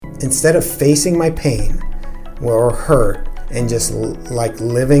instead of facing my pain or hurt and just like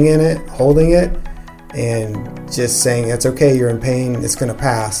living in it, holding it, and just saying, it's okay, you're in pain, it's going to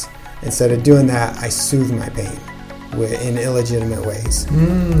pass. Instead of doing that, I soothe my pain in illegitimate ways.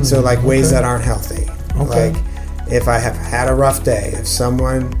 So like ways that aren't healthy. Okay. Like if I have had a rough day, if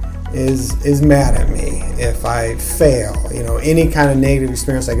someone is mad at me, if I fail, any kind of negative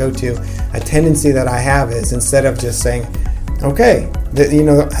experience I go to, a tendency that I have is instead of just saying, okay,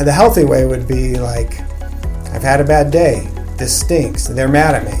 the healthy way would be like, I've had a bad day. This stinks. They're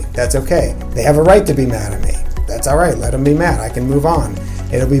mad at me. That's okay. They have a right to be mad at me. That's all right. Let them be mad. I can move on.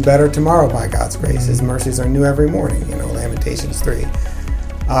 It'll be better tomorrow by God's grace. His mercies are new every morning, Lamentations 3.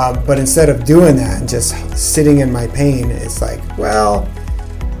 But instead of doing that and just sitting in my pain, it's like, well,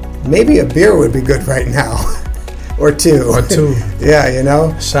 maybe a beer would be good right now. Or two.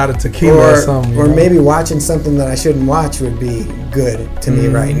 Yeah, Shot of tequila or something. Or maybe watching something that I shouldn't watch would be good to me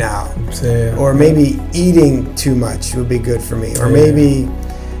right now. Yeah. Or maybe eating too much would be good for me. Or maybe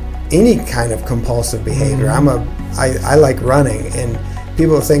any kind of compulsive behavior. I like running, and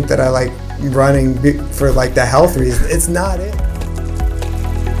people think that I like running for like the health reason. It's not it.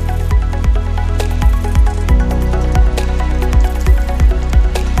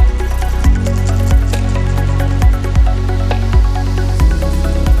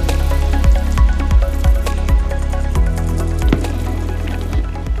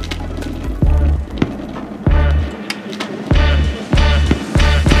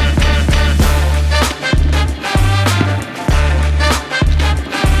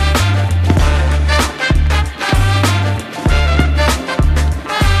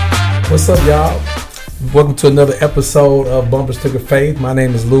 What's up, y'all? Welcome to another episode of Bumper Sticker Faith. My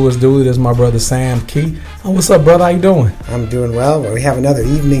name is Louis Dooley. This is my brother Sam Key. What's up, brother? How you doing? I'm doing well. We have another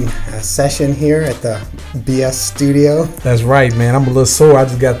evening session here at the BS studio. That's right, man. I'm a little sore. I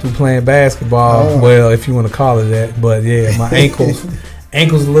just got through playing basketball. Oh. Well, if you want to call it that. But yeah, my ankles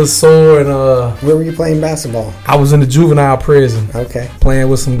a little sore. And Where were you playing basketball? I was in the juvenile prison. Okay. Playing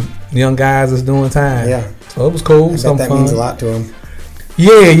with some young guys that's doing time. Yeah. So it was cool. I bet that means a lot to them.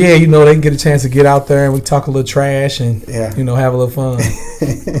 Yeah, they can get a chance to get out there and we talk a little trash and, have a little fun.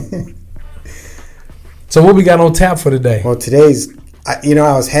 So what we got on tap for today? Well, today's, I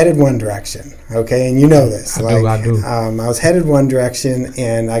was headed one direction, okay? And you know this. I do. I was headed one direction,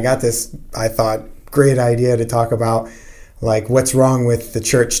 and I got this, I thought, great idea to talk about, like, what's wrong with the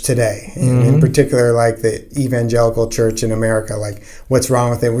church today. And in particular, like, the evangelical church in America. Like, what's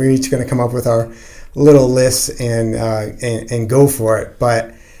wrong with it? We're each going to come up with our little lists and go for it.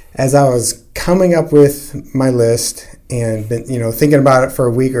 But as I was coming up with my list and been, thinking about it for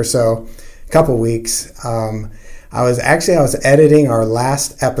a week or so, a couple weeks, I was editing our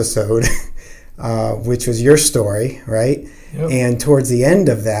last episode, which was your story, right? Yep. And towards the end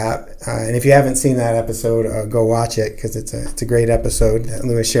of that, and if you haven't seen that episode, go watch it because it's a great episode that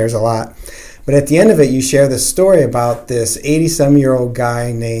Louis shares a lot. But at the end of it, you share the story about this 80-some-year-old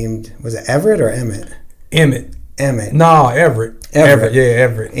guy named, was it Everett or Emmett? Emmett. No, Everett. Yeah,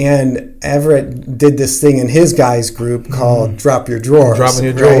 Everett. And Everett did this thing in his guys group called Drop Your Drawers. Dropping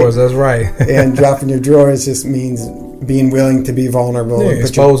your drawers, that's right. And dropping your drawers just means being willing to be vulnerable. Yeah, and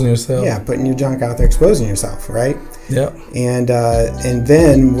exposing yourself. Yeah, putting your junk out there, exposing yourself, right? Yep. And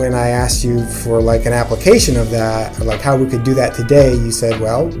then when I asked you for like an application of that, or like how we could do that today, you said,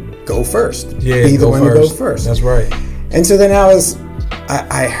 well, go first. Yeah, be the one to go first. That's right. And so then I was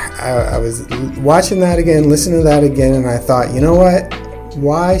watching that again, listening to that again, and I thought, you know what?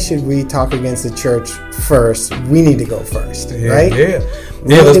 Why should we talk against the church first? We need to go first, right? Yeah.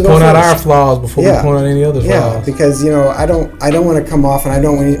 Let's point out our flaws before we point out any other flaws. Yeah, because I don't want to come off, and I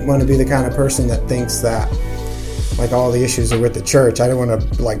don't want to be the kind of person that thinks that like all the issues are with the church. I don't want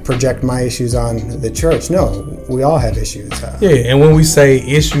to like project my issues on the church. No, we all have issues. And when we say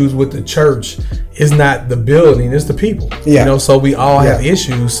issues with the church, it's not the building, it's the people. Yeah. So we all have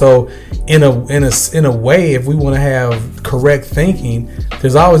issues. So in a way, if we want to have correct thinking,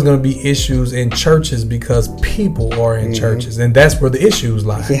 there's always going to be issues in churches because people are in churches, and that's where the issues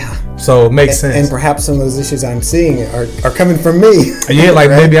lie. Yeah. So it makes sense. And perhaps some of those issues I'm seeing are coming from me. Yeah, like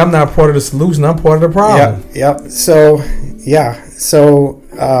right? Maybe I'm not part of the solution, I'm part of the problem. Yep. So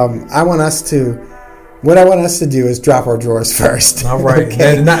what I want us to do is drop our drawers first. All right.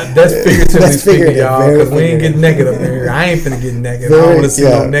 Okay? That's figuratively speaking, y'all, because we ain't getting negative here. I ain't finna get negative. I don't want to see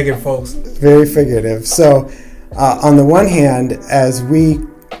no negative folks. Very figurative. So on the one hand, as we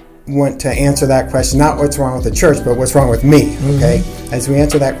want to answer that question, not what's wrong with the church, but what's wrong with me, okay? As we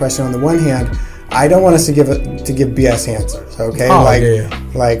answer that question, on the one hand, I don't want us to give BS answers, okay? Oh,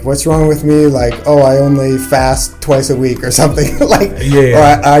 like what's wrong with me? Like, oh, I only fast twice a week or something. Like, or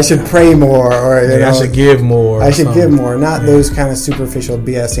I should pray more, or you know, I should give more. I should give more. Not those kind of superficial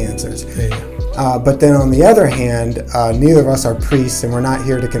BS answers. Yeah. But then on the other hand, neither of us are priests, and we're not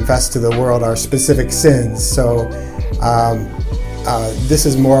here to confess to the world our specific sins. So this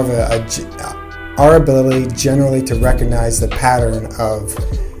is more of our ability generally to recognize the pattern of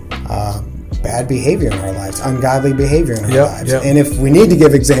bad behavior in our lives, ungodly behavior in our lives. And if we need to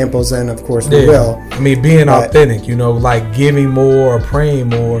give examples, then of course we will. I mean, being authentic, you know, like giving more or praying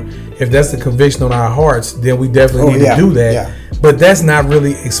more, if that's the conviction on our hearts, then we definitely need to do that. Yeah. But that's not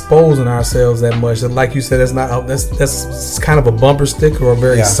really exposing ourselves that much. Like you said, that's kind of a bumper sticker or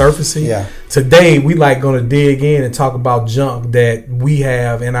very surfacey. Yeah. Today, we like going to dig in and talk about junk that we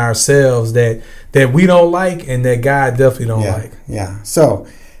have in ourselves that we don't like and that God definitely don't like. Yeah. So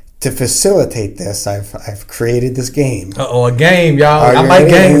to facilitate this, I've created this game. A game, y'all. I like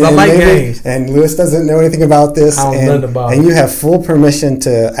games. I like games. And Lewis doesn't know anything about this. I don't know nothing about it. And you have full permission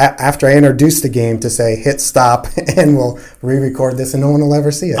to, after I introduce the game, to say hit stop, and we'll re-record this, and no one will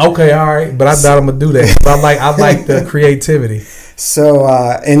ever see it. Okay, all right. But I thought I'm gonna do that. But I like the creativity. So,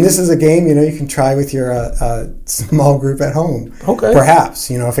 and this is a game, you know, you can try with your small group at home. Okay. Perhaps,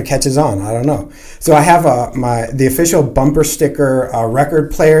 you know, if it catches on. I don't know. So I have the official bumper sticker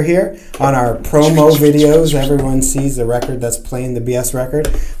record player here on our promo videos. Everyone sees the record that's playing the BS record.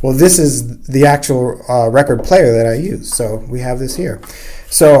 Well, this is the actual record player that I use. So we have this here.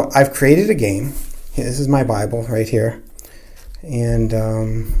 So I've created a game. This is my Bible right here. And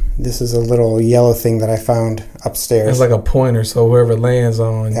this is a little yellow thing that I found upstairs. It's like a pointer, so whoever lands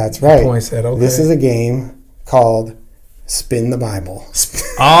on, that's right. Points at. Okay. This is a game called Spin the Bible.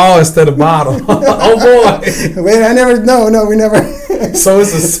 Oh, instead of bottle. Oh boy! Wait, we never. So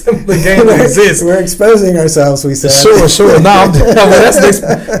it's a simple game that exists. We're exposing ourselves. We said. Sure. No,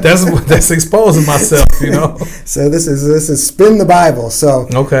 that's exposing myself. You know. So this is Spin the Bible. So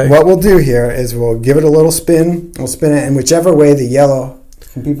what we'll do here is we'll give it a little spin. We'll spin it, and whichever way the yellow.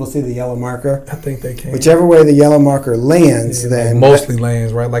 Can people see the yellow marker? I think they can. Whichever way the yellow marker lands, then mostly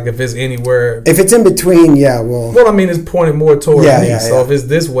lands, right? Like if it's anywhere. If it's in between, well, I mean, it's pointed more toward me. So if it's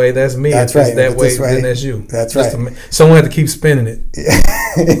this way, that's me. That's if it's that way, then that's you. That's right. Someone had to keep spinning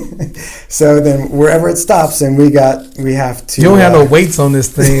it. So then, wherever it stops, and we have to. You don't have no weights on this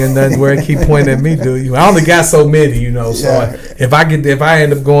thing, and then where it keep pointing at me, do you? I only got so many, you know. So if I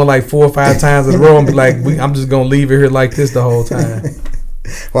end up going like 4 or 5 times in a row, and be like, I'm just gonna leave it here like this the whole time.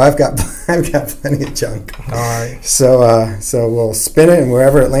 Well, I've got plenty of junk. All right. So we'll spin it, and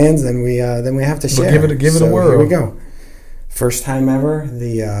wherever it lands, then we have to share. Give it a whirl. Here we go. First time ever,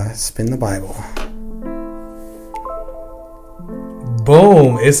 the Spin the Bible.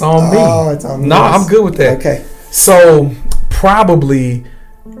 Boom! It's on me. Oh, it's on me. No, I'm good with that. Okay. So probably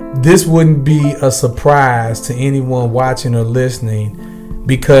this wouldn't be a surprise to anyone watching or listening,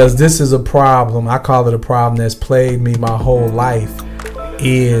 because this is a problem. I call it a problem that's plagued me my whole life.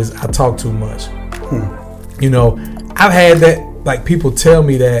 Is I talk too much. You know, I've had that, like, people tell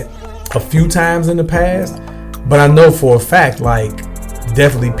me that a few times in the past, but I know for a fact, like,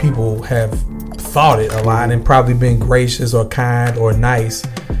 definitely people have thought it a lot and probably been gracious or kind or nice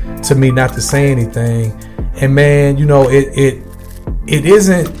to me not to say anything. And man, you know, it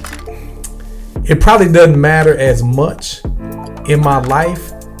probably doesn't matter as much in my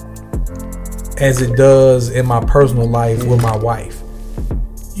life as it does in my personal life with my wife.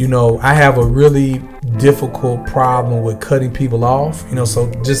 You know, I have a really difficult problem with cutting people off, you know,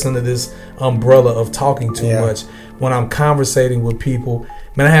 so just under this umbrella of talking too much. When I'm conversating with people,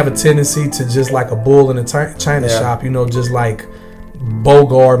 man, I have a tendency to just like a bull in a china shop, you know, just like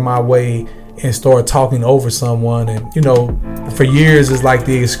bogart my way and start talking over someone. And, you know, for years it's like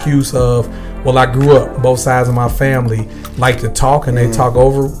the excuse of, well, I grew up, both sides of my family like to talk and they talk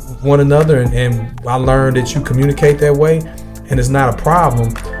over one another. And I learned that you communicate that way. And it's not a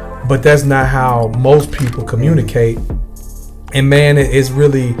problem, but that's not how most people communicate. And man, it's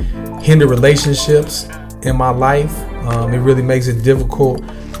really hindered relationships in my life. It really makes it difficult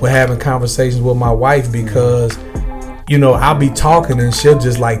with having conversations with my wife because, you know, I'll be talking and she'll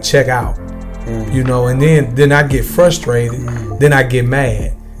just like check out, you know, and then I get frustrated, then I get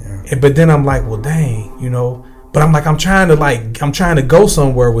mad. But then I'm like, well, dang, you know, but I'm like, I'm trying to go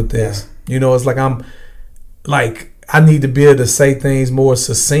somewhere with this. You know, it's like I need to be able to say things more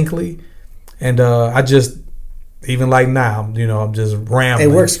succinctly. And I just, even like now, you know, I'm just rambling.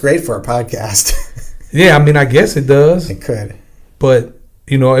 It works great for a podcast. Yeah, I mean, I guess it does. It could. But,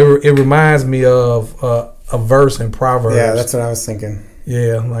 you know, it reminds me of a verse in Proverbs. Yeah, that's what I was thinking.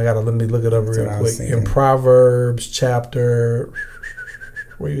 Yeah, let me look it up real quick. In Proverbs chapter,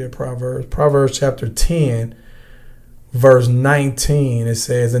 where you at? Proverbs chapter 10, verse 19. It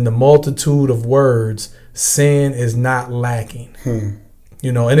says, "In the multitude of words, sin is not lacking."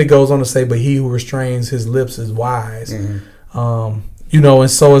 You know, and it goes on to say, "But he who restrains his lips is wise." You know,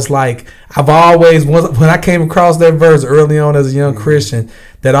 and so it's like I've always, when I came across that verse early on as a young Christian,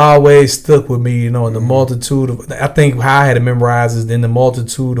 that always stuck with me. You know, in the multitude of, I think how I had it memorized is, in the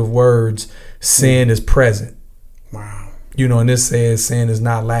multitude of words, sin is present. Wow. You know, and this says sin is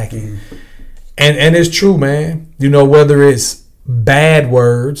not lacking, and it's true, man. You know, whether it's bad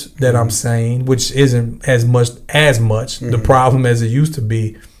words that I'm saying, which isn't as much the problem as it used to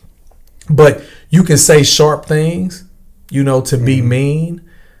be, but you can say sharp things, you know, to be mean,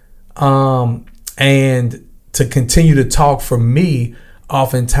 and to continue to talk. For me,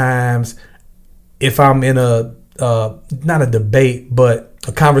 oftentimes, if I'm in a not a debate, but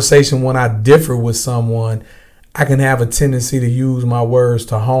a conversation when I differ with someone, I can have a tendency to use my words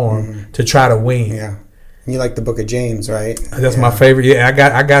to harm, to try to win. Yeah. You like the book of James, right? That's my favorite. Yeah,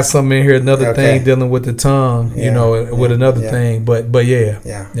 I got something in here, another thing dealing with the tongue, you know, with another thing. But yeah.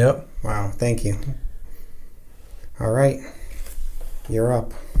 Yeah. Yep. Wow. Thank you. All right. You're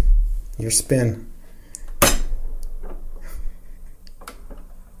up. Your spin.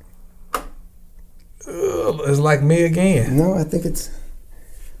 It's like me again. No, I think it's...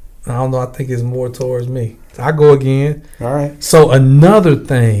 I don't know. I think it's more towards me. So I go again. All right. So another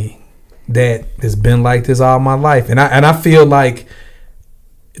thing that has been like this all my life, and I feel like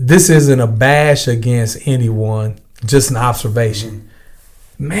this isn't a bash against anyone, just an observation.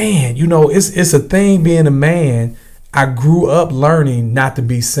 Man, you know, it's a thing being a man. I grew up learning not to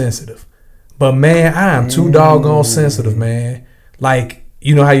be sensitive, but man, I am too doggone sensitive, man. Like,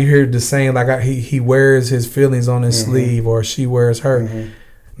 you know how you hear the saying, like he wears his feelings on his sleeve, or she wears her.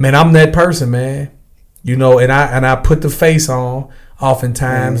 Man, I'm that person, man. You know, and I put the face on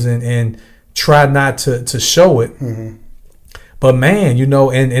oftentimes and try not to show it. But man, you know,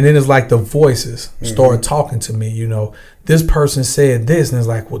 and then it's like the voices start talking to me, you know. This person said this, and it's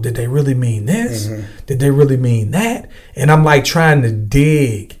like, well, did they really mean this? Did they really mean that? And I'm like trying to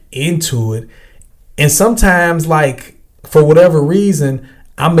dig into it. And sometimes, like, for whatever reason,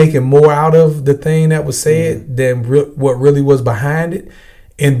 I'm making more out of the thing that was said than what really was behind it.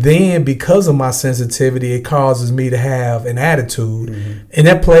 And then because of my sensitivity, it causes me to have an attitude. And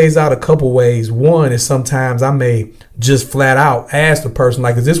that plays out a couple ways. One is sometimes I may just flat out ask the person,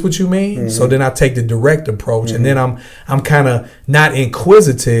 like, is this what you mean? So then I take the direct approach. And then I'm kind of not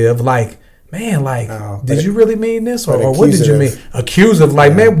inquisitive, like, man, like, did you really mean this? Or what did you mean? Accusative,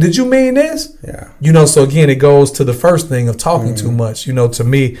 like, man, did you mean this? Yeah. You know, so again, it goes to the first thing of talking too much. You know, to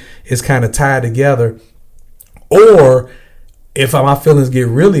me, it's kind of tied together. Or if my feelings get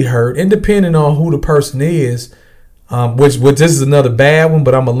really hurt, and depending on who the person is, which this is another bad one,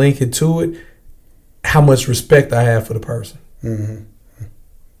 but I'm going to link it to it, how much respect I have for the person.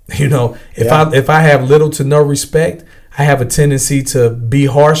 You know, if I have little to no respect, I have a tendency to be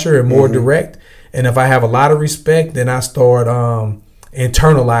harsher and more direct. And if I have a lot of respect, then I start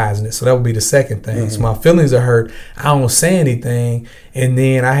internalizing it. So that would be the second thing. So my feelings are hurt. I don't say anything. And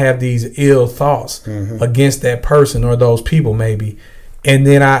then I have these ill thoughts against that person or those people maybe. And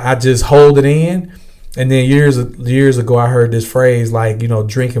then I just hold it in. And then years ago, I heard this phrase, like, you know,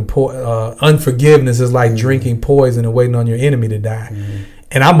 unforgiveness is like drinking poison and waiting on your enemy to die.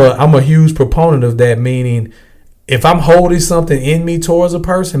 And I'm a huge proponent of that, meaning if I'm holding something in me towards a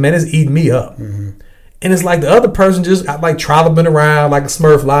person, man, it's eating me up. And it's like the other person just like trolloping around like a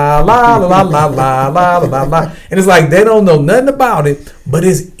Smurf, la la la la la la la la, and it's like they don't know nothing about it, but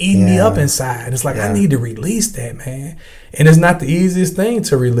it's eating me up inside. And it's like I need to release that, man. And it's not the easiest thing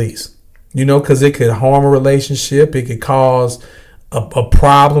to release, you know, because it could harm a relationship. It could cause a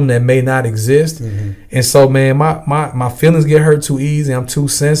problem that may not exist. And so, man, my feelings get hurt too easy. I'm too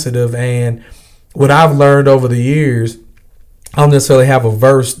sensitive. And what I've learned over the years, I don't necessarily have a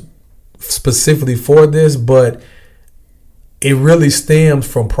verse specifically for this, but it really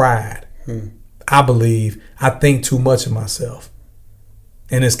stems from pride. I believe I think too much of myself,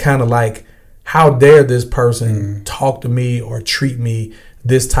 and it's kind of like, how dare this person talk to me or treat me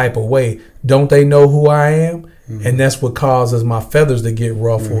this type of way? Don't they know who I am? And that's what causes my feathers to get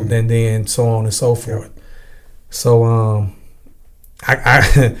ruffled, and then so on and so forth. So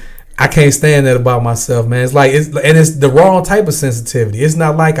I can't stand that about myself, man. It's like, it's the wrong type of sensitivity. It's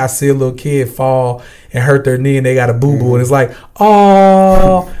not like I see a little kid fall and hurt their knee and they got a boo-boo and it's like,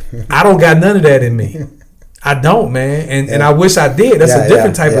 oh, I don't got none of that in me. I don't, man, and I wish I did. That's a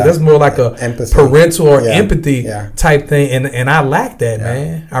different type of. That's more like a empathy. Parental or empathy type thing, and I lack that,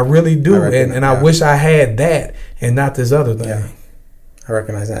 man. I really do, and I wish I had that and not this other thing. Yeah. I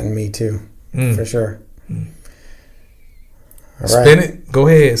recognize that in me too, for sure. All spin it. Go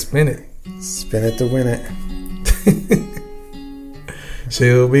ahead, spin it. Spin it to win it.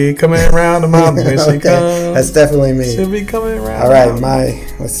 She'll be coming around the mountain when she comes. That's definitely me. She'll be coming around. All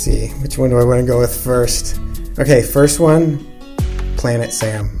right, let's see. Which one do I want to go with first? Okay, first one, Planet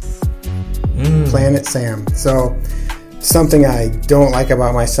Sam. Planet Sam. So, something I don't like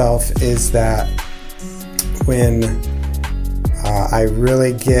about myself is that when I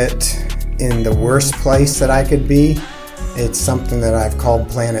really get in the worst place that I could be, it's something that I've called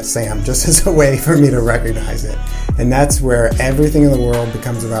Planet Sam, just as a way for me to recognize it. And that's where everything in the world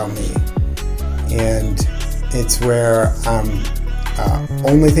becomes about me. And it's where I'm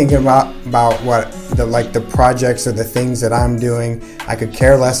only thinking about what the projects or the things that I'm doing. I could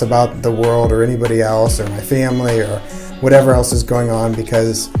care less about the world or anybody else or my family or whatever else is going on,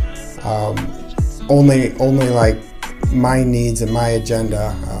 because only like my needs and my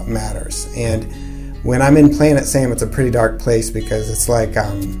agenda matters. And when I'm in Planet Sam, it's a pretty dark place, because it's like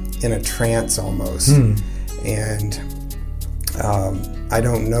I'm in a trance almost. And I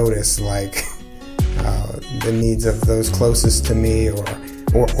don't notice like the needs of those closest to me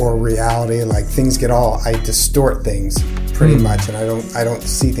or reality. Like things I distort things pretty much, and I don't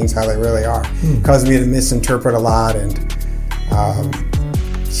see things how they really are. It causes me to misinterpret a lot, and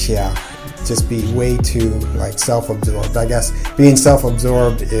just be way too like self-absorbed. I guess being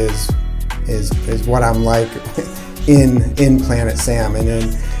self-absorbed is what I'm like in Planet Sam.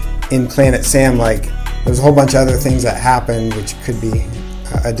 And in Planet Sam, like there's a whole bunch of other things that happen, which could be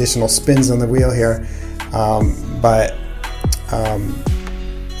additional spins on the wheel here. But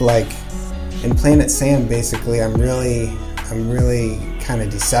like in Planet Sam, basically, I'm really kind of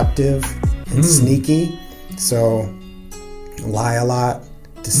deceptive and sneaky. So lie a lot,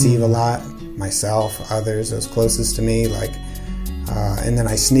 deceive a lot, myself, others, those closest to me, like, and then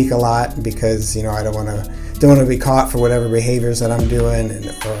I sneak a lot because I don't want to be caught for whatever behaviors that I'm doing, and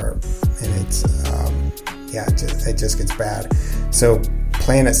it's it just gets bad. So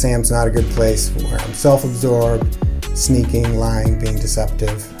Planet Sam's not a good place where I'm self-absorbed, sneaking, lying, being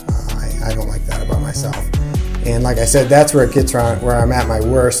deceptive. I don't like that about myself. And like I said, that's where it gets around where I'm at my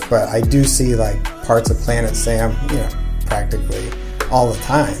worst. But I do see like parts of Planet Sam, practically all the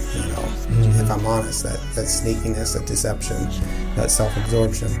time. If I'm honest, that sneakiness, that deception, that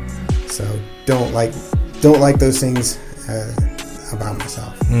self-absorption. So don't like those things about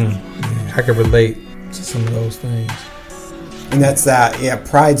myself. I can relate to some of those things. And that's that. Yeah,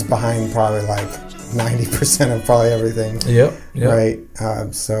 pride's behind probably like 90% of probably everything. Yep. Right.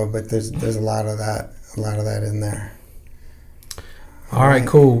 But there's a lot of that in there. All right,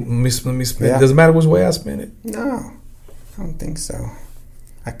 cool. Let me spin. Yeah. Does it matter which way I spin it? No, I don't think so.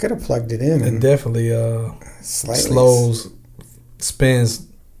 I could have plugged it in. It definitely spins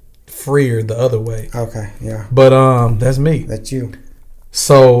freer the other way. Okay, yeah. But that's me. That's you.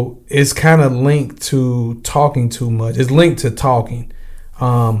 So it's kind of linked to talking too much. It's linked to talking,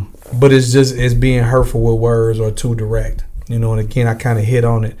 but it's being hurtful with words or too direct. And again, I kind of hit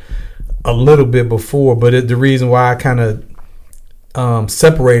on it a little bit before, but the reason why I kind of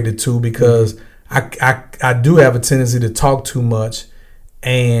separated the two, because I do have a tendency to talk too much,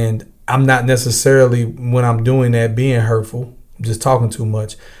 and I'm not necessarily, when I'm doing that, being hurtful. I'm just talking too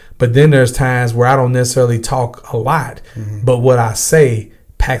much. But then there's times where I don't necessarily talk a lot, but what I say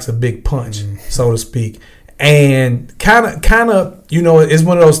packs a big punch, so to speak. And kind of, it's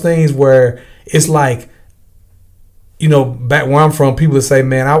one of those things where it's like, back where I'm from, people would say,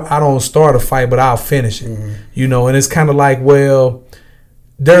 man, I don't start a fight, but I'll finish it. And it's kind of like, well,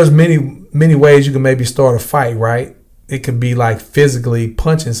 there's many ways you can maybe start a fight, right? It could be like physically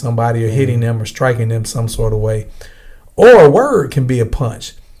punching somebody or hitting them or striking them some sort of way. Or a word can be a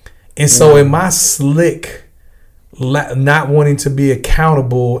punch. And so in my slick, not wanting to be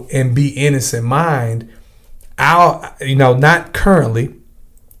accountable and be innocent mind, I'll, not currently,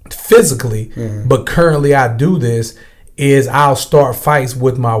 physically, but currently I do this, is I'll start fights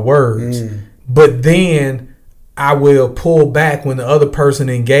with my words. But then I will pull back when the other person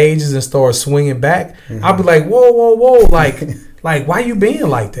engages and starts swinging back. I'll be like, whoa, like why you being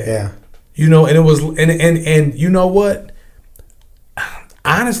like that? Yeah. And it was, and you know what?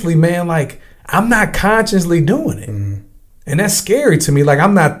 Honestly, man, like I'm not consciously doing it. And that's scary to me. Like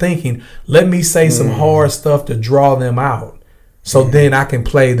I'm not thinking, let me say some hard stuff to draw them out. So then I can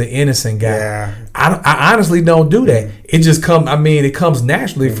play the innocent guy. Yeah. I honestly don't do that. It just it comes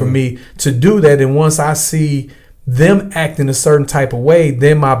naturally for me to do that. And once I see them acting a certain type of way,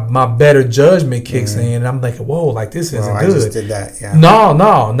 then my better judgment kicks in. And I'm thinking, whoa, like this isn't good. I just did that. Yeah. No,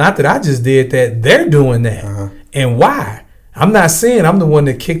 not that I just did that. They're doing that. And why? I'm not saying I'm the one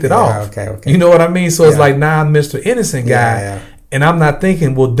that kicked it off. Okay. You know what I mean? So it's like, now I'm Mr. Innocent guy. Yeah. And I'm not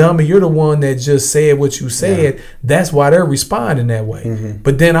thinking, well, dummy, you're the one that just said what you said. Yeah. That's why they're responding that way.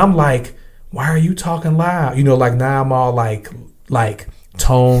 But then I'm like, why are you talking loud? You know, like now I'm all like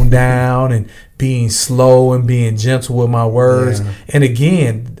toned down and being slow and being gentle with my words. Yeah. And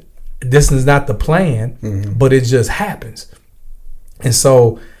again, this is not the plan, but it just happens. And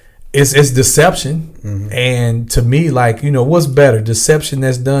so it's deception. And to me, like, you know, what's better, deception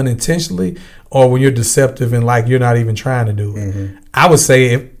that's done intentionally, or when you're deceptive and like you're not even trying to do it? I would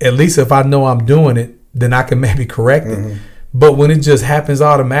say at least if I know I'm doing it, then I can maybe correct it. But when it just happens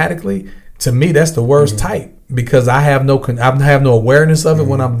automatically, to me, that's the worst type, because I have no awareness of it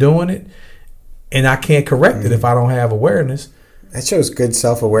when I'm doing it, and I can't correct it if I don't have awareness. That shows good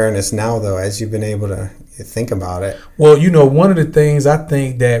self-awareness now, though, as you've been able to think about it. Well, you know, one of the things I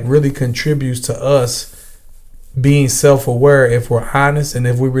think that really contributes to us being self-aware, if we're honest and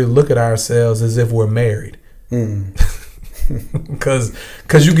if we really look at ourselves, is if we're married. Because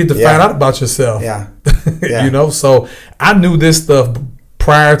you get to find out about yourself. Yeah. You know, so I knew this stuff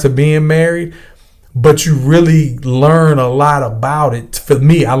prior to being married, but you really learn a lot about it. For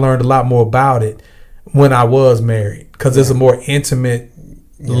me, I learned a lot more about it when I was married, because it's a more intimate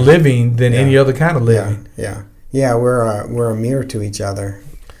living than any other kind of living. Yeah. We're a mirror to each other,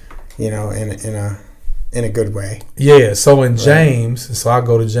 you know, in a good way. Yeah. So in James, so I'll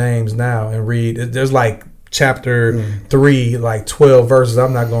go to James now and read. There's like chapter 3, like 12 verses.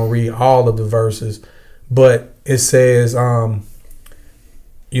 I'm not going to read all of the verses, but it says,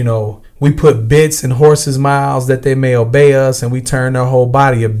 you know, we put bits in horses' mouths that they may obey us, and we turn their whole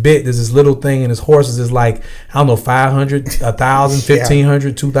body. A bit is this little thing, and his horses is like, I don't know, 500, 1,000,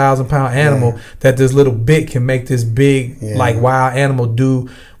 1,500, 2,000 pound animal, that this little bit can make this big, like wild animal do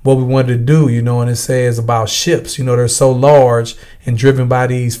what we wanted to do, you know. And it says about ships, you know, they're so large and driven by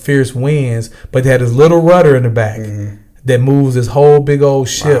these fierce winds, but they had this little rudder in the back that moves this whole big old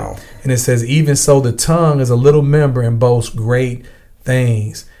ship. Wow. And it says, even so, the tongue is a little member and boasts great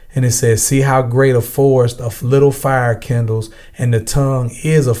things. And it says, see how great a forest a little fire kindles, and the tongue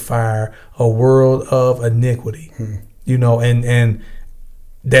is a fire, a world of iniquity. You know, and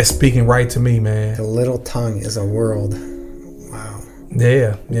that's speaking right to me, man. The little tongue is a world. Wow.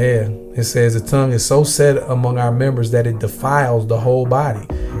 Yeah. It says the tongue is so set among our members that it defiles the whole body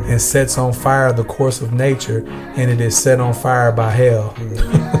and sets on fire the course of nature, and it is set on fire by hell.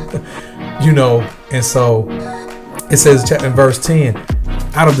 You know, and so it says in verse 10,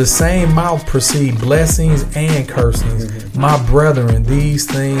 out of the same mouth proceed blessings and cursings. My brethren, these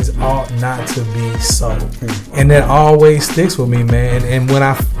things ought not to be so. And that always sticks with me, man. And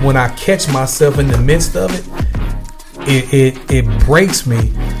when I catch myself in the midst of it, it breaks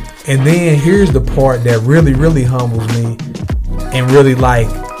me. And then here's the part that really, really humbles me and really like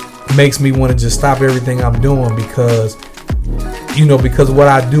makes me want to just stop everything I'm doing, because of what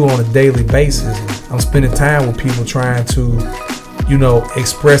I do on a daily basis. I'm spending time with people trying to, you know,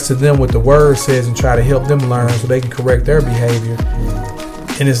 express to them what the word says and try to help them learn so they can correct their behavior.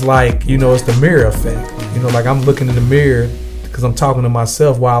 And it's like, you know, it's the mirror effect. You know, like I'm looking in the mirror because I'm talking to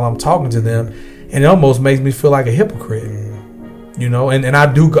myself while I'm talking to them, and it almost makes me feel like a hypocrite. You know, and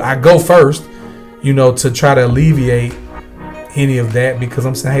I go first, you know, to try to alleviate any of that, because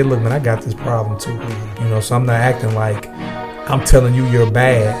I'm saying, hey, look, man, I got this problem too. You know, so I'm not acting like I'm telling you you're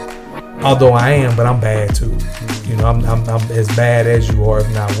bad. Although I am, but I'm bad too. You know, I'm as bad as you are,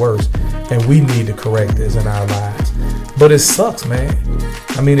 if not worse. And we need to correct this in our lives. But it sucks, man.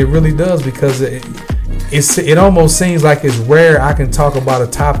 I mean, it really does, because it almost seems like it's rare I can talk about a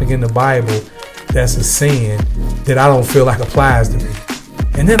topic in the Bible that's a sin that I don't feel like applies to me.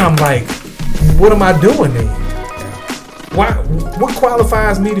 And then I'm like, what am I doing then? What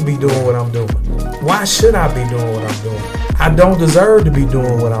qualifies me to be doing what I'm doing? Why should I be doing what I'm doing? I don't deserve to be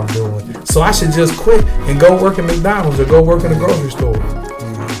doing what I'm doing. So I should just quit and go work at McDonald's or go work in a grocery store.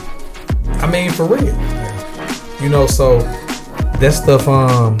 I mean, for real. You know, so that stuff,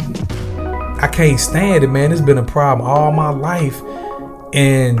 I can't stand it, man. It's been a problem all my life.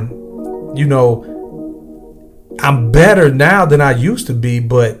 And, you know, I'm better now than I used to be,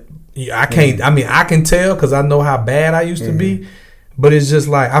 but I can't, I mean, I can tell because I know how bad I used to be, but it's just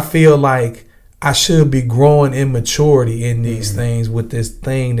like, I feel like I should be growing in maturity in these things with this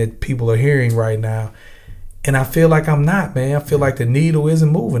thing that people are hearing right now. And I feel like I'm not, man. I feel like the needle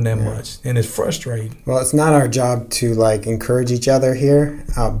isn't moving that much, and it's frustrating. Well, it's not our job to like encourage each other here,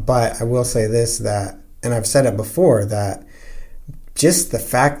 but I will say this, that, and I've said it before, that just the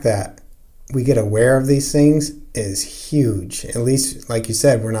fact that we get aware of these things is huge. At least, like you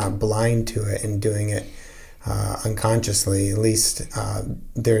said, we're not blind to it and doing it unconsciously. At least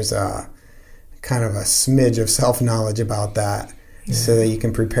there's a kind of a smidge of self-knowledge about that. Yeah. So that you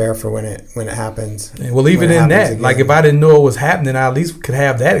can prepare for when it happens. Yeah, well, even in that, again. Like if I didn't know it was happening, I at least could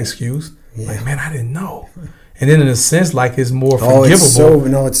have that excuse. Yeah. Like, man, I didn't know. And then in a sense, like it's more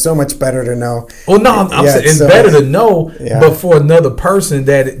forgivable. It's so much better to know. Well, no, I'm saying it's better to know, but for another person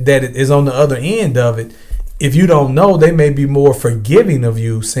that is on the other end of it, if you don't know, they may be more forgiving of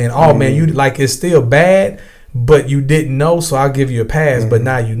you, saying, "Oh man, you like it's still bad, but you didn't know, so I'll give you a pass." But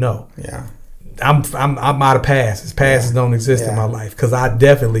now you know. Yeah. I'm out of passes. Passes don't exist in my life because I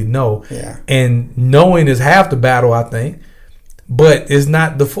definitely know. Yeah. And knowing is half the battle, I think, but it's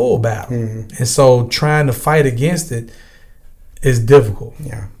not the full battle. And so trying to fight against it is difficult.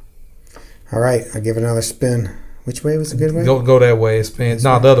 Yeah. All right, I'll give it another spin. Which way was a good way? Go that way. It spins.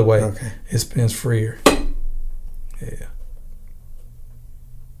 No, the other way. Okay. It spins freer. Yeah.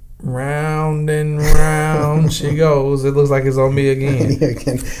 Round and round she goes. It looks like it's on me again.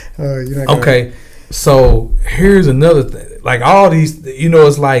 Okay, so here's another thing. Like all these,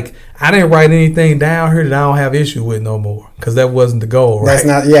 it's like I didn't write anything down here that I don't have issue with no more because that wasn't the goal, right? That's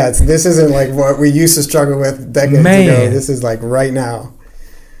not. Yeah, this isn't like what we used to struggle with decades ago. This is like right now.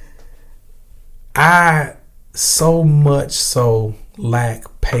 I so much so lack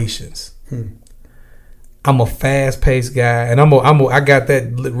patience. I'm a fast-paced guy, and I got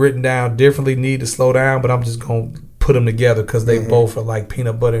that written down differently. Need to slow down, but I'm just gonna put them together because they both are like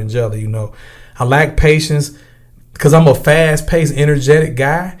peanut butter and jelly. I lack patience because I'm a fast-paced, energetic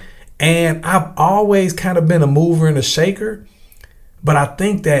guy, and I've always kind of been a mover and a shaker. But I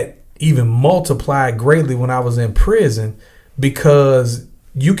think that even multiplied greatly when I was in prison because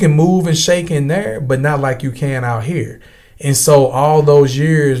you can move and shake in there, but not like you can out here. And so all those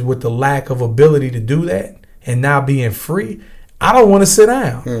years with the lack of ability to do that and now being free, I don't want to sit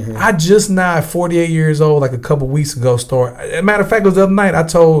down. I just now at 48 years old, like a couple weeks ago, as a matter of fact, it was the other night, I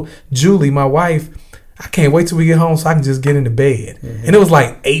told Julie, my wife, I can't wait till we get home so I can just get into bed. And it was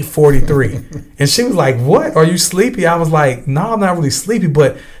like 8:43. And she was like, what? Are you sleepy? I was like, no, I'm not really sleepy,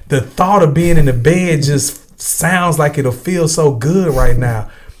 but the thought of being in the bed just sounds like it'll feel so good right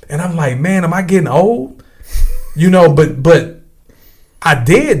now. And I'm like, man, am I getting old? But I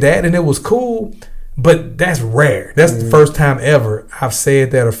did that and it was cool, but that's rare. That's the first time ever I've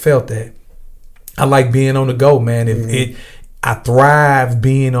said that or felt that. I like being on the go, man. I thrive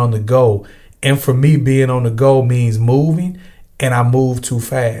being on the go. And for me, being on the go means moving, and I move too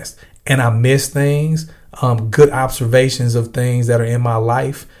fast. And I miss things, good observations of things that are in my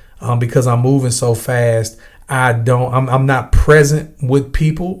life because I'm moving so fast. I'm not present with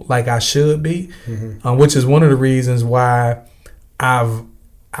people like I should be, which is one of the reasons why I've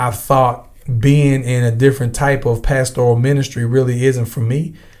thought being in a different type of pastoral ministry really isn't for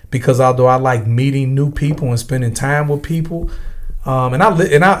me, because although I like meeting new people and spending time with people, and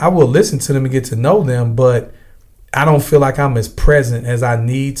I will listen to them and get to know them, but I don't feel like I'm as present as I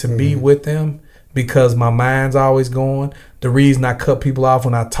need to be with them because my mind's always going. The reason I cut people off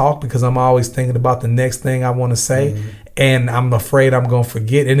when I talk because I'm always thinking about the next thing I want to say, and I'm afraid I'm going to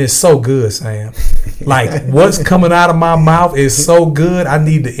forget. And it's so good, Sam. Like what's coming out of my mouth is so good. I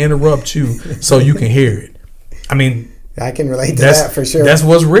need to interrupt you so you can hear it. I mean, I can relate to that for sure. That's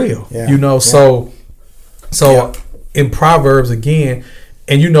what's real, So in Proverbs again,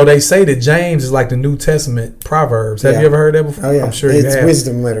 and they say that James is like the New Testament Proverbs. Have you ever heard that before? Oh yeah, I'm sure it's you have.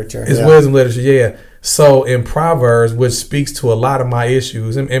 Wisdom literature. It's wisdom literature, yeah. So in Proverbs, which speaks to a lot of my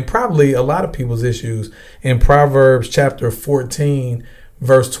issues and probably a lot of people's issues, in Proverbs chapter 14,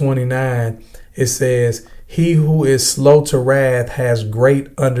 verse 29, it says, "He who is slow to wrath has great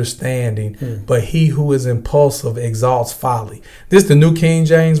understanding, but he who is impulsive exalts folly." This is the New King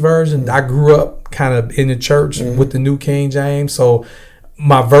James Version. I grew up kind of in the church with the New King James, so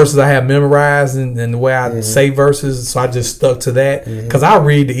my verses I have memorized and the way I say verses, so I just stuck to that. Because I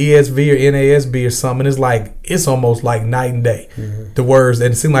read the ESV or NASB or something, and it's almost like night and day. The words,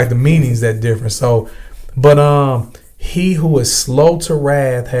 and it seems like the meaning's that different. So, but he who is slow to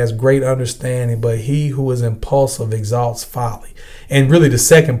wrath has great understanding, but he who is impulsive exalts folly. And really the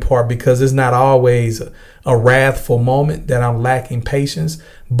second part, because it's not always a wrathful moment that I'm lacking patience,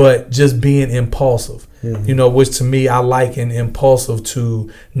 but just being impulsive. Which to me, I liken impulsive to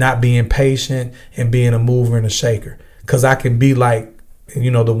not being patient and being a mover and a shaker. Because I can be like,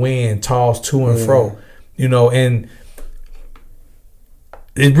 the wind tossed to and fro. and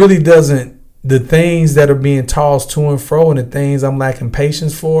it really doesn't, the things that are being tossed to and fro and the things I'm lacking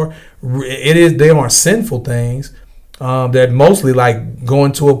patience for, they aren't sinful things. They're mostly like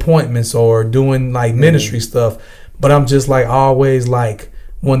going to appointments or doing like ministry stuff. But I'm just like always like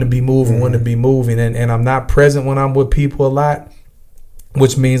wanting to be moving, and I'm not present when I'm with people a lot,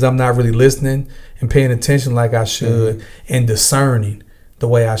 which means I'm not really listening and paying attention like I should and discerning the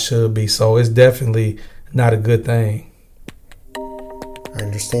way I should be. So it's definitely not a good thing. I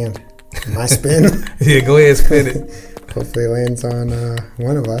understand. My spin? Yeah, go ahead, spin it. Hopefully it lands on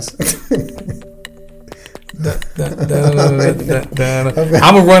one of us. I'm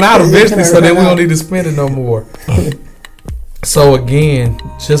going to run out eventually, so then we don't need to spin it no more. So again,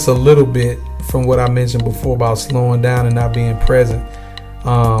 just a little bit from what I mentioned before about slowing down and not being present.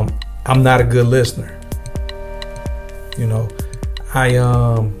 I'm not a good listener.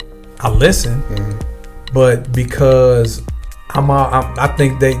 I listen, but because I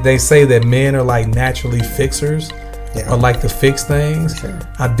think they say that men are like naturally fixers, or like to fix things. Sure.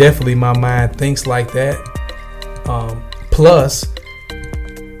 My mind thinks like that. Plus,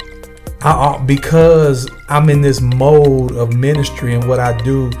 because I'm in this mode of ministry and what I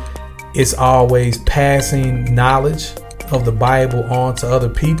do, it's always passing knowledge of the Bible on to other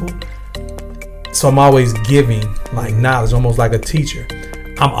people. So I'm always giving like knowledge, almost like a teacher.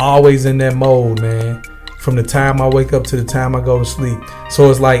 I'm always in that mode, man, from the time I wake up to the time I go to sleep. So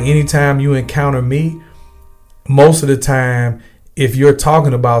it's like anytime you encounter me, most of the time, if you're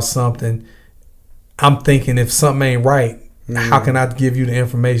talking about something, I'm thinking if something ain't right, how can I give you the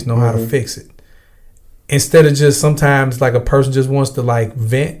information on how to fix it? Instead of just sometimes like a person just wants to like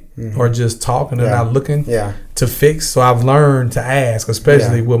vent or just talk and they're not looking to fix. So I've learned to ask,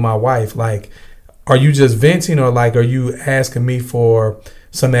 especially with my wife, like, are you just venting or like, are you asking me for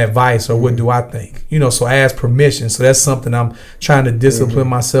some advice or what do I think? So ask permission. So that's something I'm trying to discipline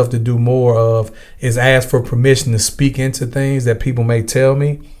myself to do more of, is ask for permission to speak into things that people may tell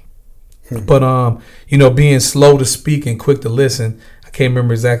me. But, being slow to speak and quick to listen, I can't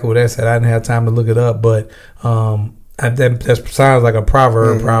remember exactly what that said. I didn't have time to look it up, but that sounds like a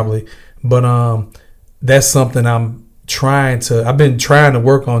proverb probably. But that's something I've been trying to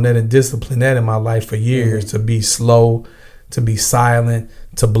work on that and discipline that in my life for years, to be slow, to be silent,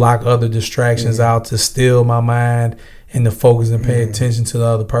 to block other distractions out, to still my mind and to focus and pay attention to the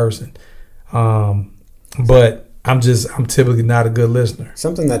other person. But I'm typically not a good listener.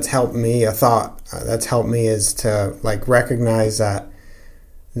 Something that's helped me, a thought that's helped me, is to like recognize that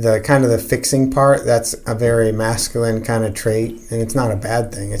the fixing part, that's a very masculine kind of trait, and it's not a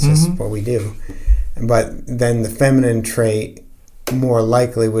bad thing. It's just what we do. But then the feminine trait more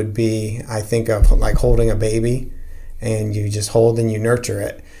likely would be, I think of like holding a baby, and you just hold and you nurture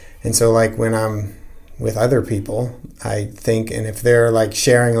it. And so like when I'm with other people, I think, and if they're like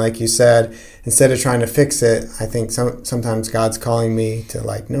sharing, like you said, instead of trying to fix it, I think sometimes God's calling me to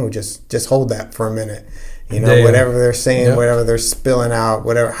like, no, just hold that for a minute. Whatever they're saying, whatever they're spilling out,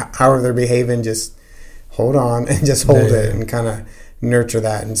 however they're behaving, just hold on and just hold it and kind of nurture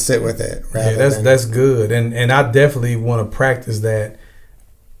that and sit with it. That's good. And I definitely want to practice that.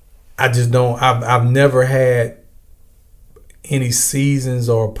 I just don't, I've never had any seasons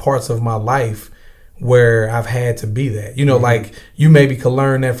or parts of my life where I've had to be that. Like you maybe could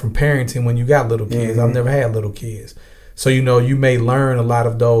learn that from parenting when you got little kids. I've never had little kids. So, you may learn a lot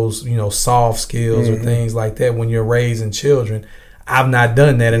of those, soft skills or things like that when you're raising children. I've not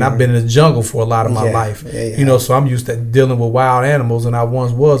done that, and I've been in the jungle for a lot of my life. So I'm used to dealing with wild animals, and I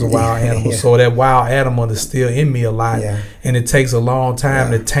once was a wild animal. So that wild animal is still in me a lot, and it takes a long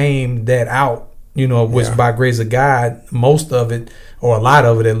time to tame that out. Which by grace of God, most of it, or a lot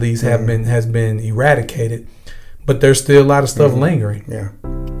of it at least, has been eradicated. But there's still a lot of stuff lingering. Yeah.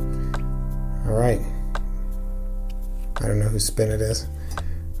 All right. I don't know whose spin it is.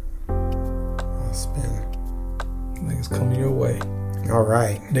 I'll spin. I think it's coming your way. All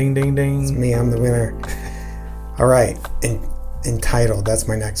right. Ding, ding, ding. It's me. I'm the winner. All right. Entitled. That's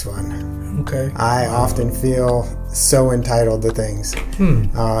my next one. Okay. I often feel so entitled to things.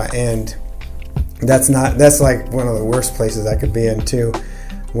 And that's like one of the worst places I could be in too,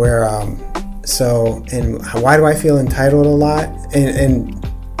 where and why do I feel entitled a lot? And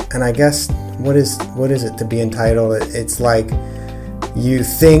I guess what is it to be entitled? It's like you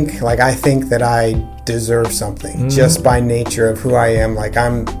think, like I think that I deserve something just by nature of who I am. Like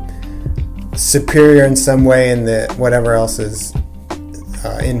I'm superior in some way, and that whatever else is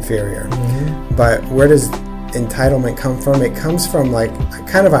inferior. But where does entitlement come from? It comes from, like,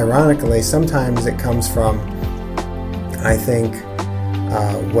 kind of ironically, sometimes it comes from, I think,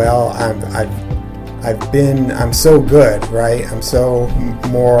 I'm so good, right? I'm so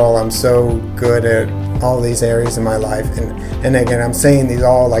moral. I'm so good at all these areas in my life. And again, I'm saying these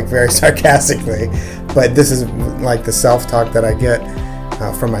all like very sarcastically, but this is like the self-talk that I get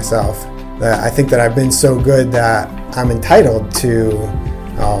from myself. That I think that I've been so good that I'm entitled to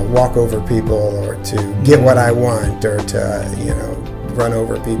walk over people, or to get what I want, or to, run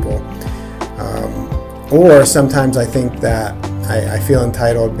over people. Or sometimes I think that I feel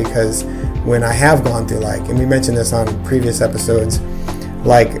entitled because when I have gone through, and we mentioned this on previous episodes,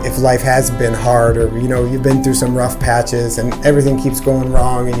 like if life has been hard, or you've been through some rough patches and everything keeps going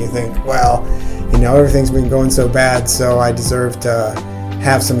wrong, and you think, well, everything's been going so bad, so I deserve to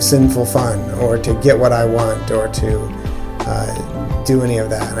have some sinful fun, or to get what I want, or to do any of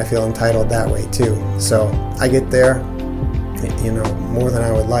that, and I feel entitled that way too. So I get there, more than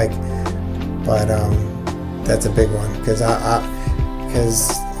I would like, but that's a big one, because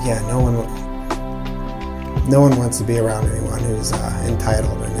no one wants to be around anyone who's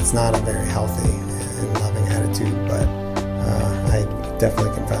entitled, and it's not a very healthy and loving attitude. But I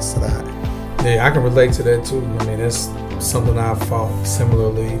definitely confess to that. Yeah, I can relate to that too. I mean, that's something I felt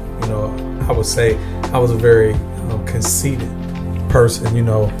similarly. I would say I was a very conceited person,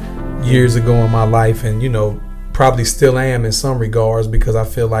 years ago in my life, and probably still am in some regards, because I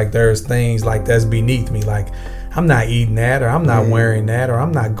feel like there's things like that's beneath me. Like, I'm not eating that, or I'm not wearing that, or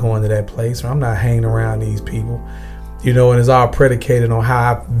I'm not going to that place, or I'm not hanging around these people. And it's all predicated on how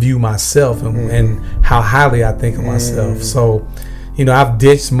I view myself and how highly I think of myself. So, I've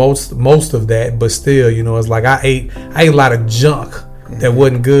ditched most of that, but still, it's like I ate a lot of junk that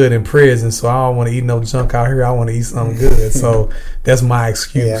wasn't good in prison. So I don't want to eat no junk out here. I want to eat something good. So that's my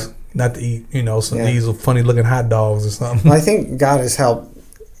excuse, not to eat, these funny looking hot dogs or something. Well, I think God has helped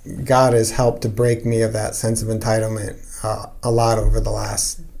to break me of that sense of entitlement a lot over the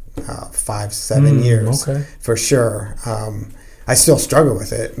last 5-7 years, for sure. I still struggle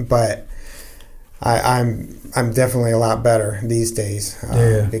with it, but I'm definitely a lot better these days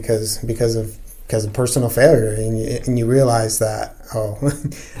because of personal failure, and you realize that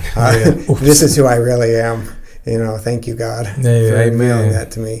this is who I really am. Thank you, God, for revealing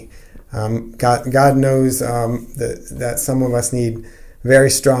that to me. God knows that some of us need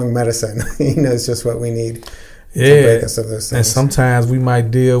very strong medicine. He knows just what we need to break us of those things. And sometimes we might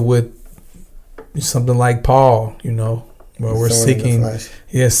deal with something like Paul, where we're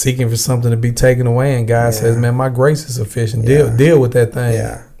seeking for something to be taken away, and God says, "Man, my grace is sufficient. Deal with that thing.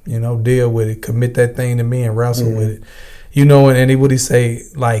 Deal with it. Commit that thing to me and wrestle with it." And what he say,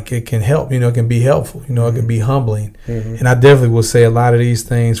 like, it can help. It can be helpful. It can be humbling. And I definitely will say a lot of these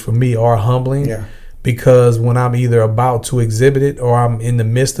things for me are humbling. Yeah. Because when I'm either about to exhibit it, or I'm in the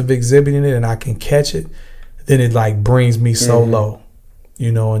midst of exhibiting it and I can catch it, then it like brings me so low,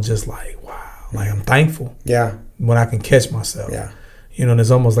 and just like, wow, like I'm thankful. Yeah. When I can catch myself. Yeah. And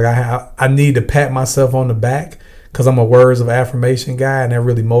it's almost like I need to pat myself on the back, because I'm a words of affirmation guy, and that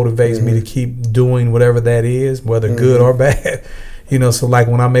really motivates me to keep doing whatever that is, whether good or bad. So like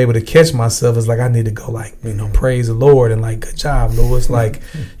when I'm able to catch myself, it's like I need to go like, praise the Lord, and like, good job, Lewis. Like,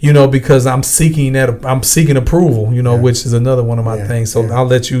 because I'm seeking approval, which is another one of my things. So I'll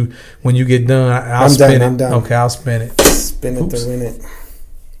let you, when you get done, I'll spin it. I'm done. Okay, I'll spin it. Spin it to win it.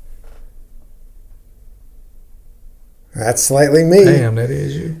 That's slightly me. Damn, that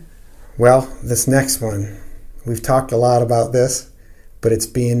is you. Well, this next one, we've talked a lot about this, but it's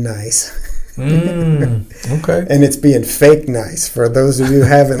being nice. Okay. And it's being fake nice. For those of you who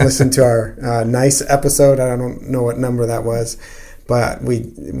haven't listened to our nice episode, I don't know what number that was, but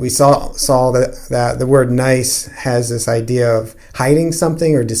we saw that the word nice has this idea of hiding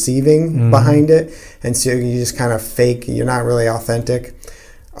something or deceiving behind it, and so you just kind of fake. You're not really authentic.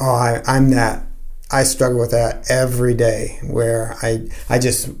 I'm that. I struggle with that every day, where I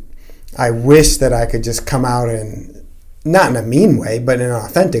wish that I could just come out and, not in a mean way, but in an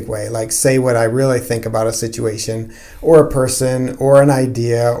authentic way, like say what I really think about a situation or a person or an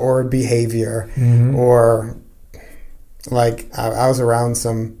idea or a behavior, or like I was around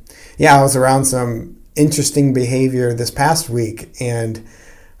some interesting behavior this past week, and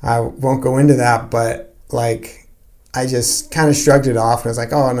I won't go into that, but like I just kind of shrugged it off and I was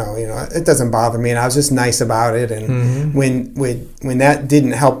like, oh no, it doesn't bother me, and I was just nice about it, and when that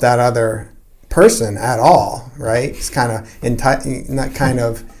didn't help that other person at all, right? It's kind of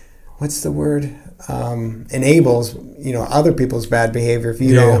what's the word? Enables other people's bad behavior if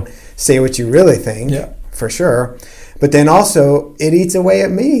you don't say what you really think, for sure. But then also it eats away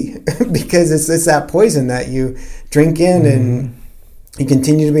at me because it's that poison that you drink in, and you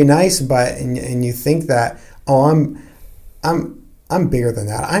continue to be nice, but and you think that I'm I'm bigger than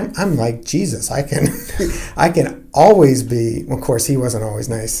that. I'm like Jesus. I can always be. Of course, he wasn't always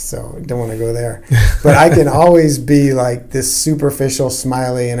nice, so don't want to go there. But I can always be like this superficial,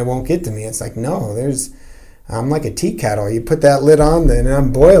 smiley, and it won't get to me. It's like, no, I'm like a tea kettle. You put that lid on, and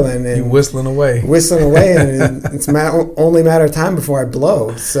I'm boiling, and you're whistling away, and it's only a matter of time before I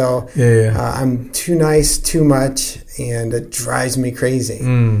blow. So I'm too nice, too much, and it drives me crazy.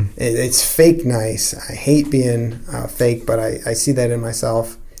 It's fake nice. I hate being fake, but I see that in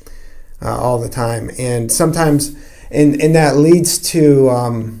myself all the time, and sometimes, and that leads to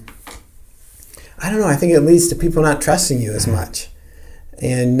I don't know. I think it leads to people not trusting you as much.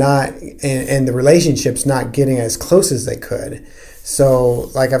 And the relationship's not getting as close as they could.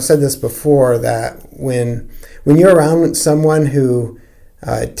 So, like I've said this before, that when you're around someone who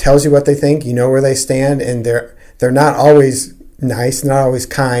tells you what they think, you know where they stand, and they're not always nice, not always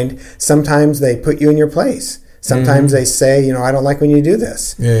kind. Sometimes they put you in your place. Sometimes they say, I don't like when you do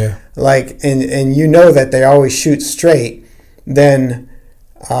this. Yeah. Like, and you know that they always shoot straight. Then,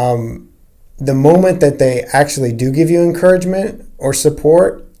 the moment that they actually do give you encouragement or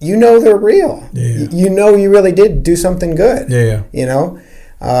support, they're real. Yeah. You really did do something good. Yeah.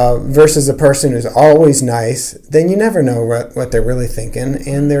 Versus a person who's always nice, then you never know what they're really thinking,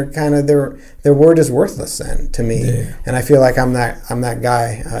 and they're kind of their word is worthless then to me. Yeah. And I feel like I'm that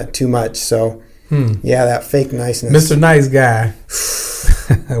guy too much. So that fake niceness. Mr. Nice Guy.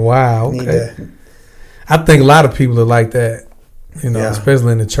 Wow. Okay. to, I think a lot of people are like that.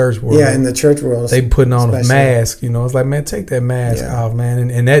 Especially in the church world. Yeah, in the church world. They putting on a mask, It's like, man, take that mask off, man.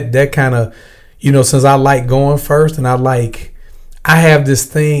 And that kind of, since I like going first, and I have this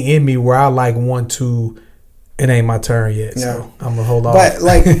thing in me where I want to, it ain't my turn yet, so I'm gonna hold off. But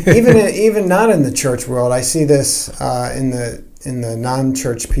like even not in the church world, I see this in the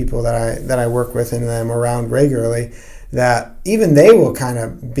non-church people that I work with and that I'm around regularly, that even they will kind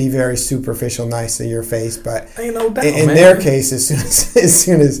of be very superficial, nice to your face, but ain't no doubt, in their case, as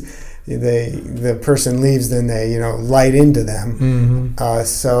soon as the person leaves, then they light into them.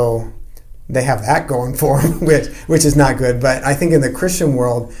 So they have that going for them, which is not good. But I think in the Christian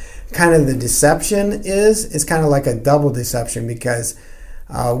world, kind of the deception is kind of like a double deception, because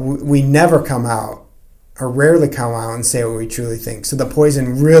we never come out, or rarely come out, and say what we truly think. So the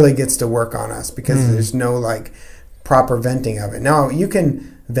poison really gets to work on us, because there's no proper venting of it. Now, you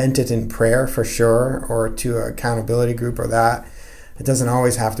can vent it in prayer for sure, or to an accountability group, or that. It doesn't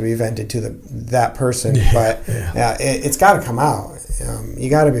always have to be vented to that person, but it's got to come out. You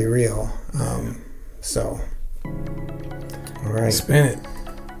got to be real. So, all right. Spin it.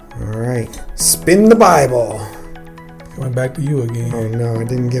 All right. Spin the Bible. Going back to you again. Oh, no, I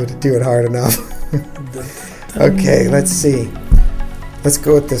didn't get to do it hard enough. Okay, let's see. Let's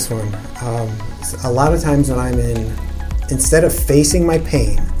go with this one. A lot of times when instead of facing my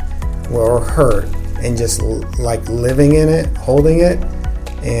pain or hurt and just living in it, holding it,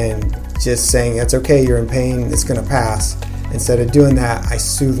 and just saying, it's okay, you're in pain, it's going to pass. Instead of doing that, I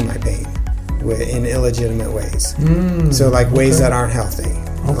soothe my pain in illegitimate ways. So ways that aren't healthy.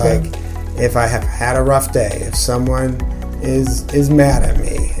 Okay. Like if I have had a rough day, if someone is mad at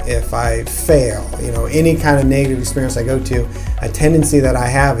me, if I fail, any kind of negative experience I go to, a tendency that I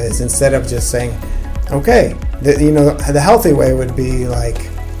have is, instead of just saying, okay, the healthy way would be like,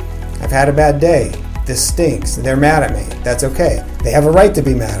 I've had a bad day, this stinks, they're mad at me, that's okay, they have a right to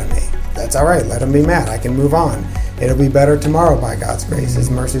be mad at me, that's all right, let them be mad, I can move on, it'll be better tomorrow by God's grace, His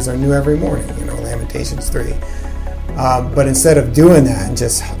mercies are new every morning, Lamentations 3. But instead of doing that and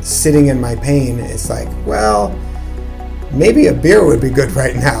just sitting in my pain, it's like, well, maybe a beer would be good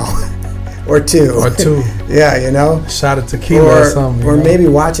right now. Or two. Yeah, A shot of tequila or something. Or maybe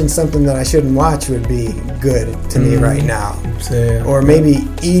watching something that I shouldn't watch would be good to me right now. Or maybe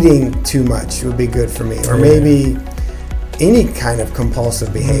eating too much would be good for me. Or maybe any kind of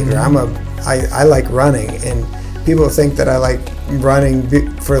compulsive behavior. I like running, and people think that I like running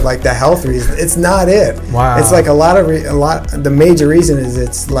for the health reason. It's not it. Wow. It's like the major reason is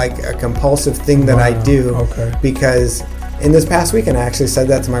it's like a compulsive thing that I do. Okay. Because in this past weekend, I actually said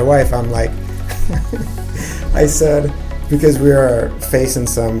that to my wife. I'm like, I said, because we are facing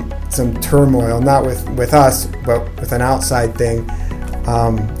some turmoil, not with us, but with an outside thing,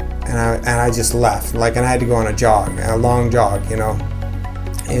 and I just left, and I had to go on a long jog,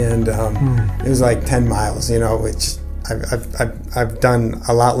 and it was like 10 miles, which I've done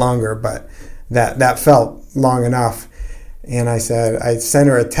a lot longer, but that felt long enough. And I sent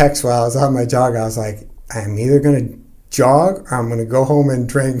her a text while I was on my jog. I was like, I'm either going to jog or I'm going to go home and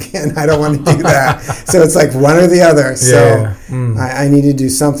drink, and I don't want to do that. So it's like one or the other. So I need to do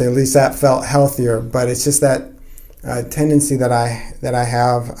something. At least that felt healthier. But it's just that a tendency that I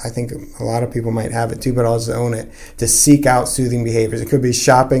have, I think a lot of people might have it too, but I'll just own it, to seek out soothing behaviors. It could be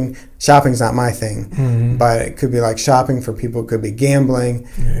shopping. Shopping's not my thing, but it could be like shopping for people. It could be gambling.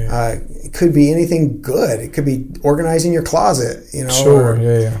 It could be anything good. It could be organizing your closet, Sure,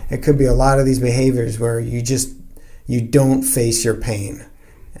 It could be a lot of these behaviors where you don't face your pain.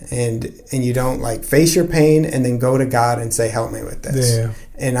 And you don't like face your pain and then go to God and say, help me with this. Yeah.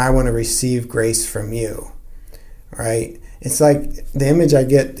 And I want to receive grace from you. Right? It's like the image I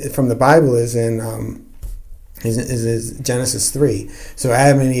get from the Bible is in is Genesis 3. So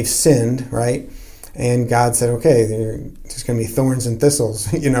Adam and Eve sinned, right? And God said, okay, there's going to be thorns and thistles,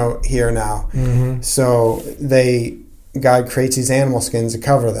 here now. So God creates these animal skins to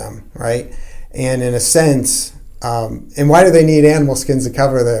cover them, right? And in a sense, and why do they need animal skins to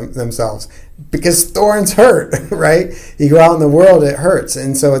cover themselves? Because thorns hurt, right? You go out in the world, it hurts.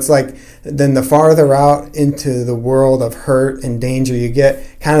 And so it's like, then the farther out into the world of hurt and danger you get,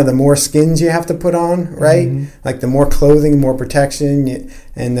 kind of the more skins you have to put on, right? Like the more clothing, more protection.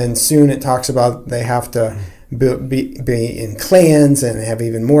 And then soon it talks about they have to be in clans and have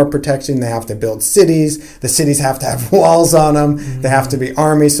even more protection. They have to build cities. The cities have to have walls on them. They have to be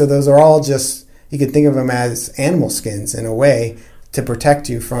armies. So those are all just, you could think of them as animal skins in a way to protect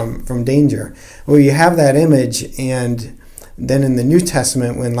you from danger. Well, you have that image, and then in the New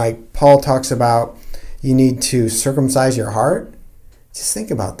Testament, when like Paul talks about you need to circumcise your heart, just think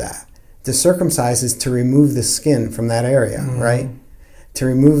about that. To circumcise is to remove the skin from that area, right? To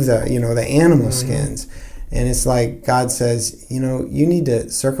remove the animal skins. And it's like God says, you need to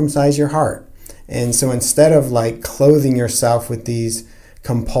circumcise your heart. And so instead of like clothing yourself with these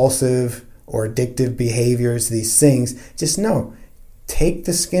compulsive or addictive behaviors, these things, just know, take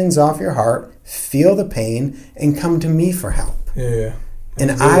the skins off your heart, feel the pain, and come to me for help. Yeah.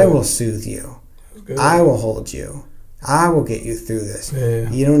 And I will soothe you. I will hold you. I will get you through this. Yeah.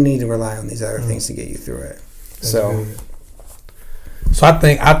 You don't need to rely on these other things to get you through it. So I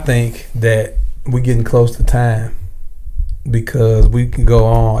think that we're getting close to time, because we can go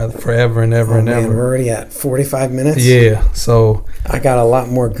on forever and ever and ever. We're already at 45 minutes. Yeah, so I got a lot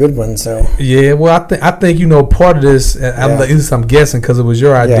more good ones. So yeah, well, I think part of this, I'm guessing because it was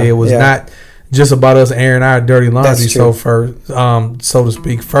your idea, was not just about us airing our dirty laundry, so to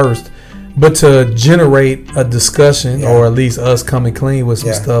speak, first, but to generate a discussion, or at least us coming clean with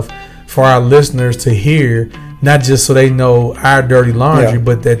some stuff for our listeners to hear. Not just so they know our dirty laundry,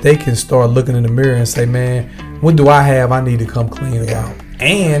 but that they can start looking in the mirror and say, man, what do I have I need to come clean about?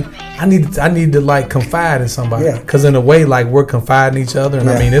 And I need to like confide in somebody. Because in a way, like, we're confiding each other. And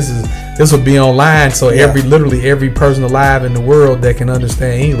I mean, this will be online. So literally every person alive in the world that can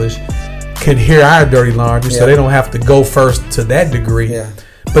understand English can hear our dirty laundry. So they don't have to go first to that degree.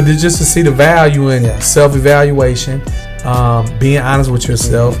 But just to see the value in self-evaluation, being honest with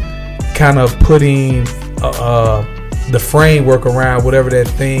yourself, kind of putting the framework around whatever that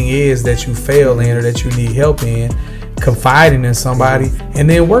thing is that you fail in or that you need help in, confiding in somebody, and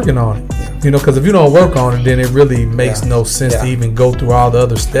then working on it. Because if you don't work on it, then it really makes no sense to even go through all the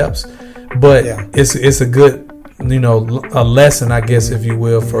other steps. But it's a good, a lesson, I guess, if you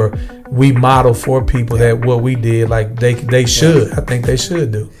will, for we model for people that what we did, like they should. I think they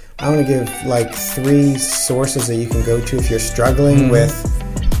should do. I want to give like 3 sources that you can go to if you're struggling with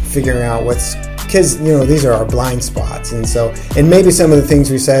figuring out because these are our blind spots, and maybe some of the things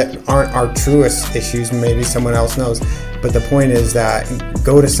we said aren't our truest issues. Maybe someone else knows, but the point is that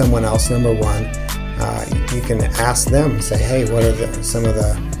go to someone else. Number one, you can ask them, say, hey, what are some of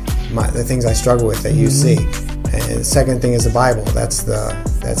the things I struggle with that you see? And the second thing is the Bible. That's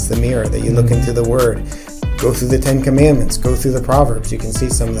the mirror that you look into the Word. Go through the 10 Commandments. Go through the Proverbs. You can see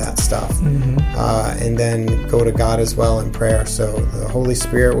some of that stuff. And then go to God as well in prayer. So the Holy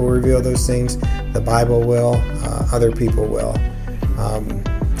Spirit will reveal those things. The Bible will. Other people will.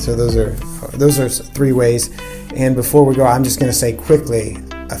 So those are 3 ways. And before we go, I'm just going to say quickly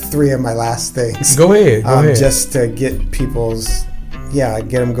 3 of my last things. Go ahead. Just to get people's, get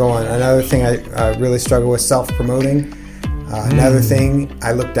them going. Another thing I really struggle with, self-promoting. Another thing,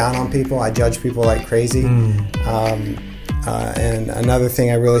 I look down on people. I judge people like crazy. And another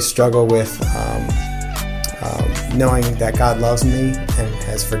thing I really struggle with, knowing that God loves me and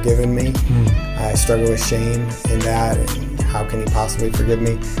has forgiven me. I struggle with shame in that, and how can he possibly forgive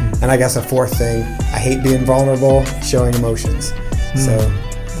me? And I guess a 4th thing, I hate being vulnerable, showing emotions. So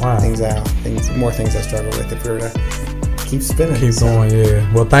more things I struggle with if we were to keep spinning. Keep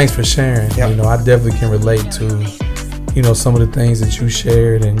going, Well, thanks for sharing. I definitely can relate to some of the things that you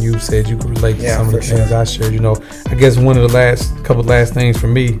shared, and you said you could relate to some of the things I shared. I guess one of the couple last things for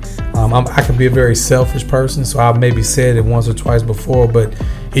me, I can be a very selfish person, so I maybe said it once or twice before, but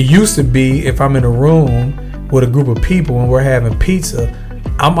it used to be if I'm in a room with a group of people and we're having pizza,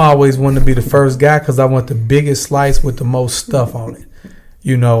 I'm always wanting to be the first guy because I want the biggest slice with the most stuff on it.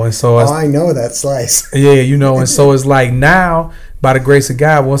 And so I know that slice. Yeah, and so it's like now, by the grace of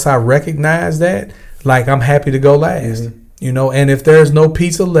God, once I recognize that, like I'm happy to go last. And if there's no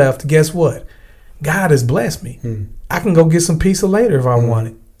pizza left, guess what? God has blessed me. I can go get some pizza later if I want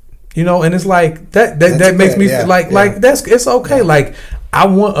it. And it's like that makes me feel like it's okay. Yeah. Like I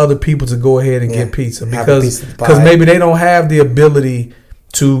want other people to go ahead and get pizza because maybe they don't have the ability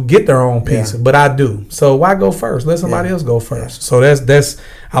to get their own pizza, but I do. So why go first? Let somebody else go first. So that's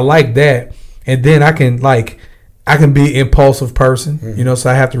I like that. And then I can be an impulsive person, so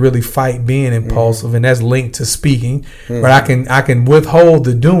I have to really fight being impulsive, and that's linked to speaking. But I can withhold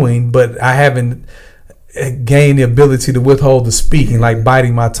the doing, but I haven't gained the ability to withhold the speaking, like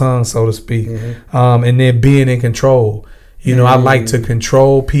biting my tongue, so to speak. And then being in control. I like to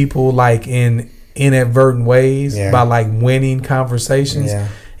control people like in inadvertent ways by like winning conversations,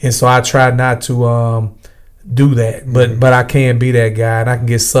 and so I try not to do that, but I can be that guy, and I can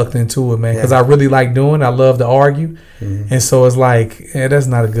get sucked into it, man, because I really like doing it. I love to argue, and so it's like that's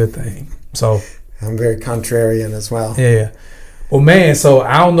not a good thing. So I'm very contrarian as well. Well, man, so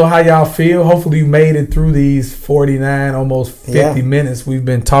I don't know how y'all feel. Hopefully you made it through these 49, almost 50 minutes. We've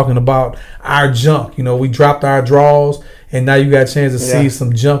been talking about our junk. We dropped our draws, and now you got a chance to see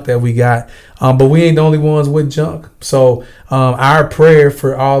some junk that we got. But we ain't the only ones with junk. So our prayer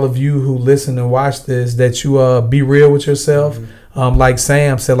for all of you who listen and watch this, that you be real with yourself. Like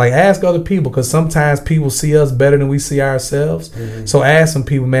Sam said, like ask other people, because sometimes people see us better than we see ourselves. So ask some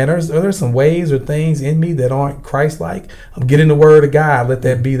people, man, are there some ways or things in me that aren't Christ-like? Get in the Word of God. Let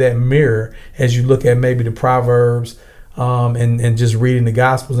that be that mirror as you look at maybe the Proverbs and just reading the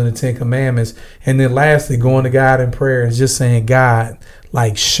Gospels and the Ten Commandments. And then lastly, going to God in prayer and just saying, God,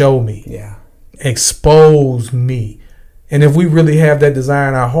 like show me, expose me. And if we really have that desire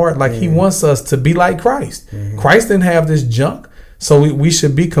in our heart, like He wants us to be like Christ. Christ didn't have this junk. So we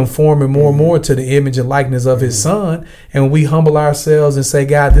should be conforming more and more to the image and likeness of His Son. And when we humble ourselves and say,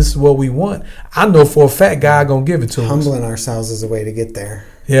 God, this is what we want, I know for a fact God going to give it to us. Humbling ourselves is a way to get there.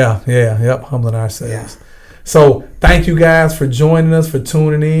 Humbling ourselves. So thank you guys for joining us, for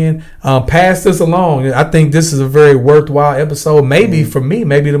tuning in. Pass this along. I think this is a very worthwhile episode. Maybe for me,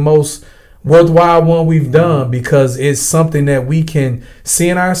 maybe the most worthwhile one we've done, because it's something that we can see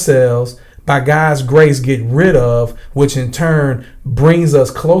in ourselves, by God's grace get rid of, which in turn brings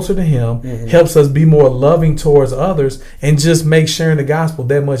us closer to Him, helps us be more loving towards others, and just makes sharing the gospel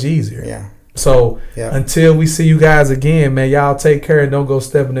that much easier. So until we see you guys again, man, y'all take care and don't go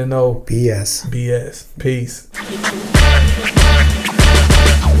stepping in no BS. Peace.